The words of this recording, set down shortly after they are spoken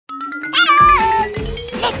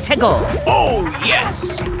Let's go. Oh,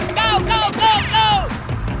 yes. Go, go, go, go.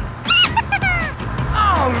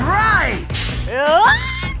 All right.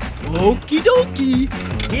 Okie dokie.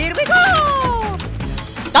 Here we go.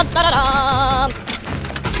 Dun, dun, dun, dun.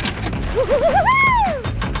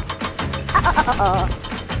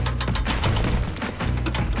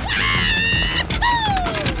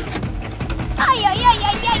 Ay, ay, ay,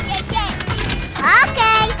 ay, ay, ay, ay.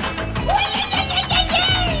 Okay.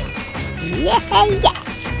 Yeah, yeah.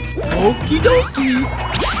 Okie dokie.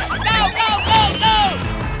 Go, go, go, go.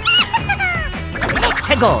 Let's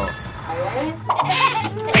go.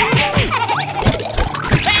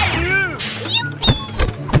 Hey, you.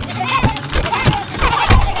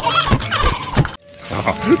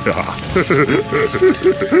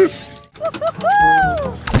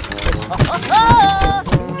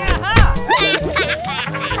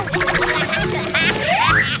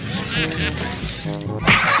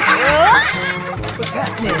 What's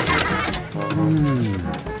happening?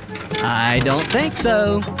 I don't think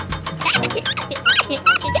so.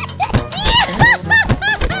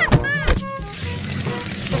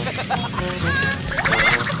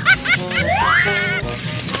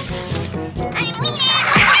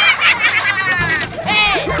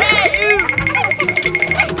 Hey, hey, you.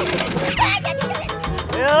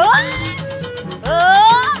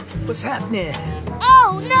 What's happening?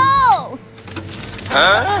 Oh, no.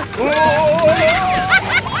 Huh?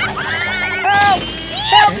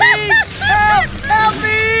 Help me! Help! Help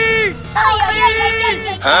me! Ay, ay, ay, ay, ay,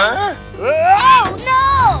 ay. Huh? Oh, no.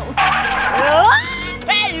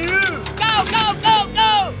 Hey, you! Go, go, go,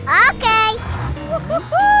 go! Okay.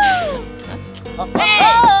 Hey!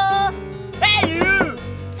 Hey, you!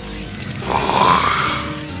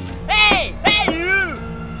 Hey! Hey, you!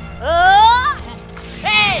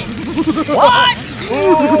 Hey! What?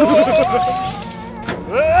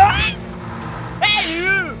 Hey,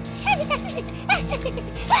 you!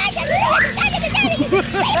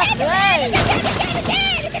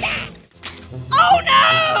 Oh, no!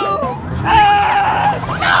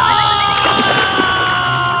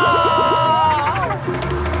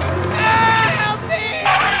 Help me!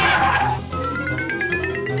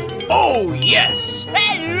 Oh, yes.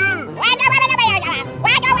 Hey, you!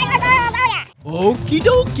 Okie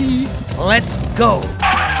dokie. Let's go.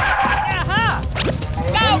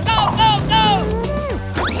 Go, go, go, go!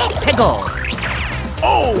 Let's go.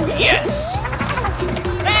 Oh, yes.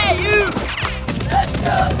 Hey, you!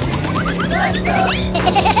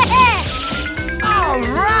 All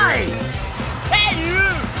right. Hey, you!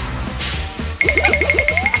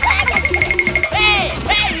 Hey,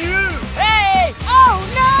 hey, you! Hey! Oh,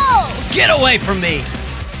 no. Get away from me.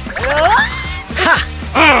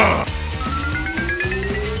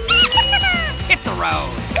 Hit the road.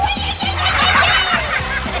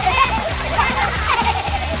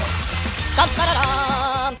 Dun, dun, dun,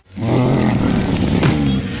 dun.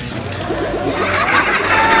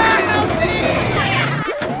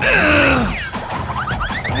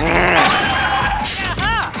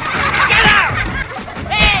 Get out!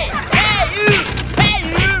 Hey! Hey, you! Hey,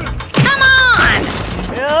 you! Come on.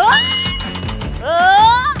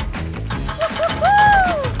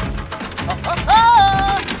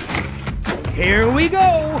 Here we go.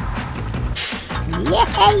 Yeah,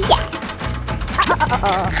 yeah.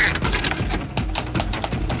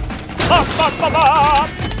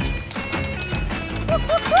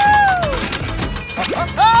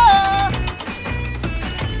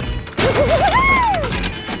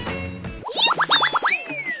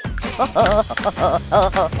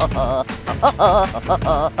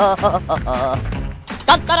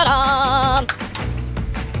 Dun, dun, dun, dun.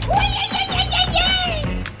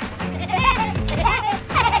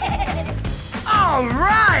 All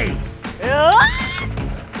right.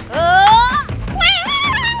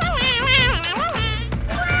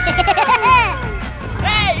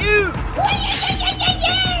 Hey, you!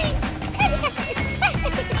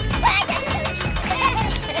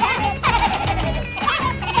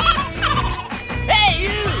 Hey,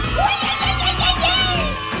 you!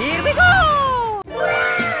 Here we go.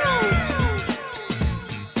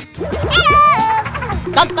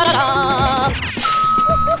 Dun, dun, dun, dun.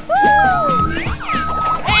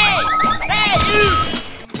 Hey! Hey, you!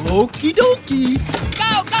 Okie dokie.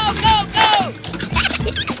 Go, go, go, go!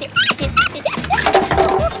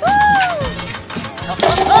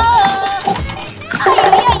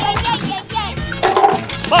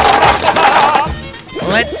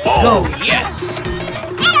 Let's Oh, go. yes.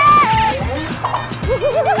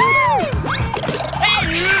 Hey,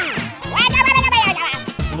 you!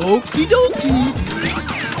 Okie dokie.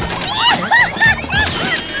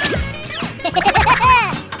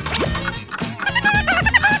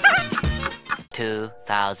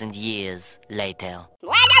 2,000 years later.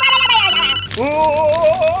 Oh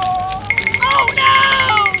no!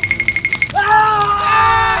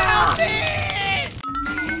 Ah!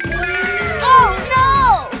 Oh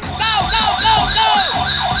no! Go, go, go, go!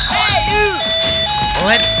 Hey, you!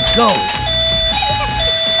 Let's go!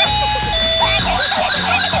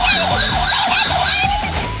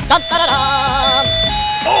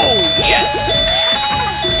 Oh, yes!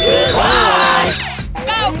 Bye!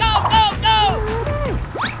 Go, go, go, go!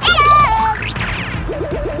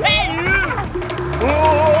 Hey, you!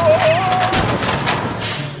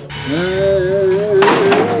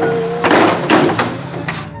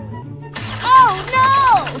 Oh no!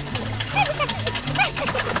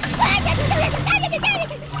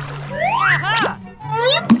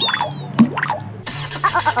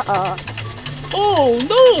 Oh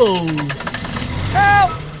no!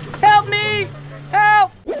 Help! Help me! Help!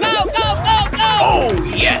 Go, go, go, go! Oh,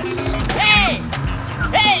 yes! Hey!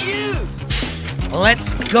 Hey, you! Let's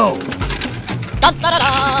go!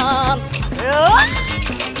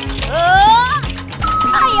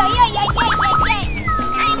 Ay, ay, ay, ay, ay, ay, ay.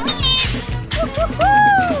 I need it.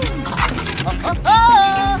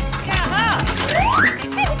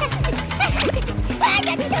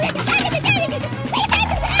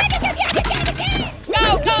 Go,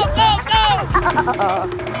 go, go, go!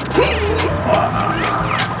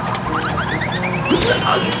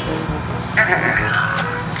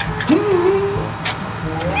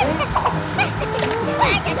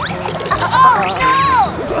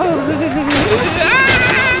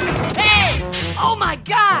 Hey! Oh my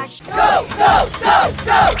gosh! Go, go, go,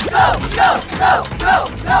 go, go, go, go, go,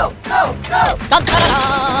 go, go, go!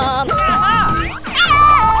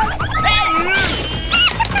 Hey, you!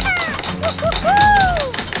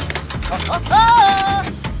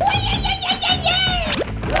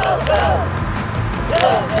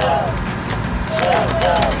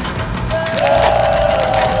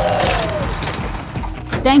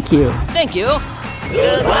 Thank you. Thank you!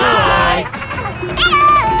 Goodbye!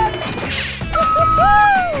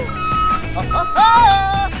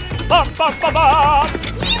 Bop, bop, bop, bop!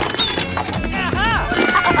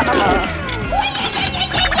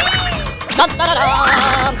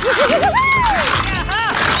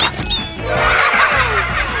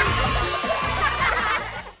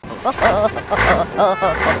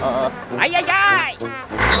 Ay, ay, ay!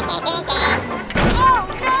 Oh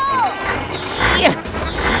no!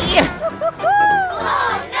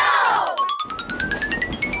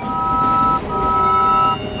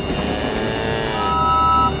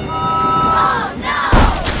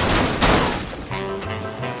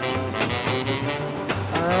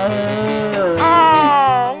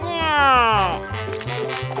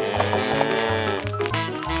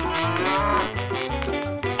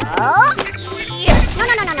 Oh! No,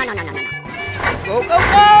 no, no, no, no, no, no, no, no. Go, go,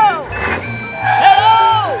 go!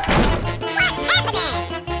 Hello! What's happening?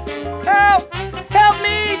 Help! Help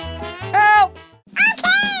me! Help!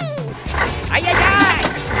 Okay! Ay, ay, ay!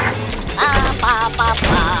 Ba, ba,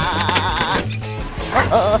 ba,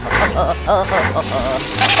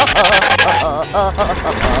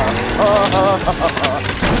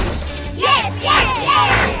 Yes, yes,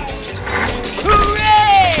 yes!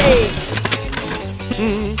 Hooray!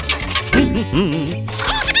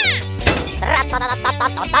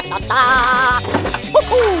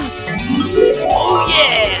 Oh,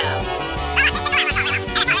 yeah!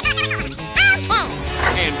 Okay.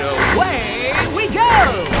 And away we go!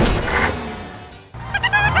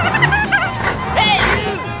 Hey,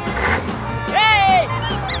 you! Hey!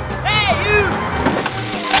 Hey, you!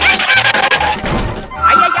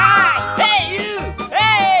 Ay, ay, ay! Hey, you!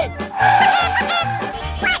 Hey!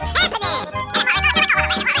 What's happening? Okay.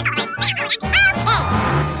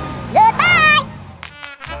 Goodbye.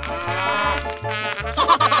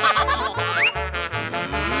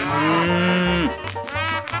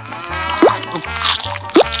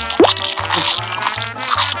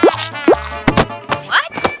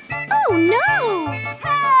 What? Oh no!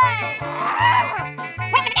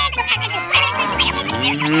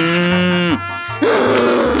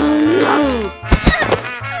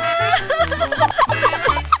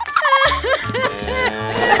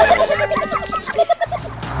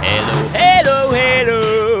 Hello, hello, hello!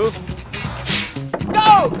 Go!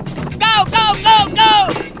 Go, go, go, go!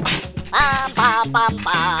 Bum, bum, bum,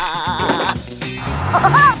 bum.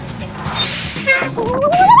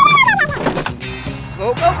 Go,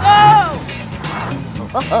 go, go!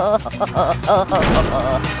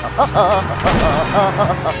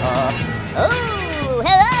 Oh,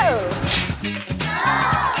 hello.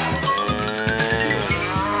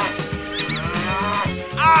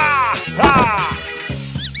 Ah! Ah!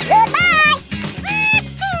 Goodbye.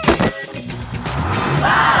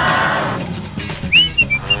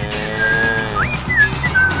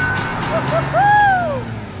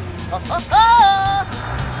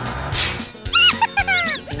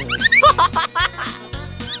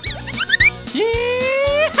 Yeah!